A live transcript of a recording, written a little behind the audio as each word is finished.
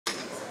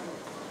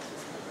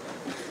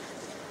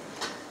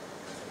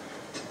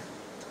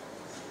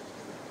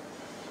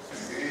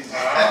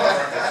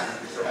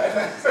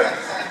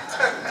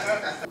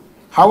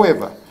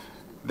However,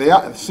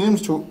 there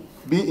seems to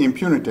be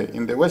impunity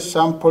in the way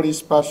some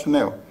police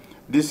personnel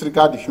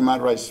disregard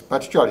human rights,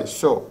 particularly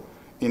so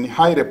in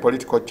highly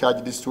political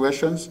charged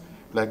situations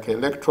like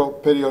electoral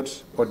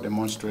periods or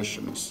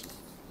demonstrations.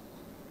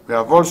 We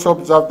have also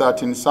observed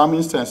that in some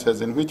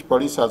instances in which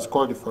police has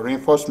called for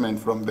reinforcement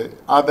from the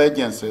other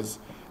agencies,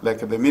 like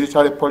the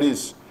military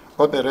police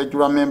or the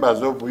regular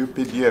members of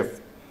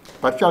UPDF,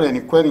 particularly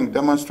in quelling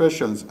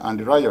demonstrations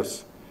and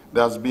riots,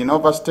 there has been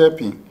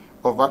overstepping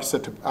of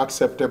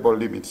acceptable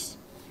limits.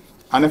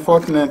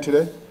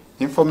 Unfortunately,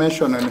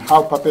 information on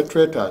how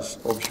perpetrators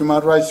of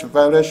human rights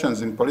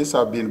violations in police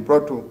have been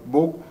brought to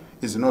book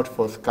is not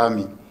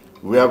forthcoming.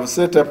 We have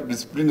set up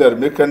disciplinary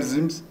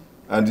mechanisms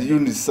and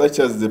units such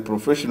as the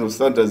Professional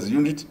Standards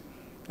Unit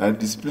and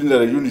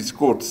Disciplinary Unit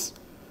courts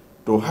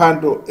to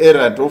handle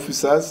errant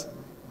officers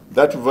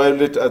that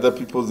violate other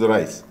people's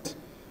rights.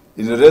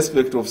 In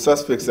respect of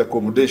suspects'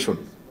 accommodation,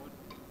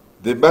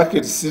 the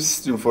bucket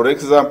system, for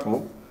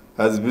example,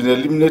 has been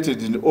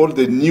eliminated in all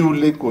the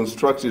newly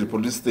constructed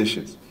police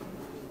stations.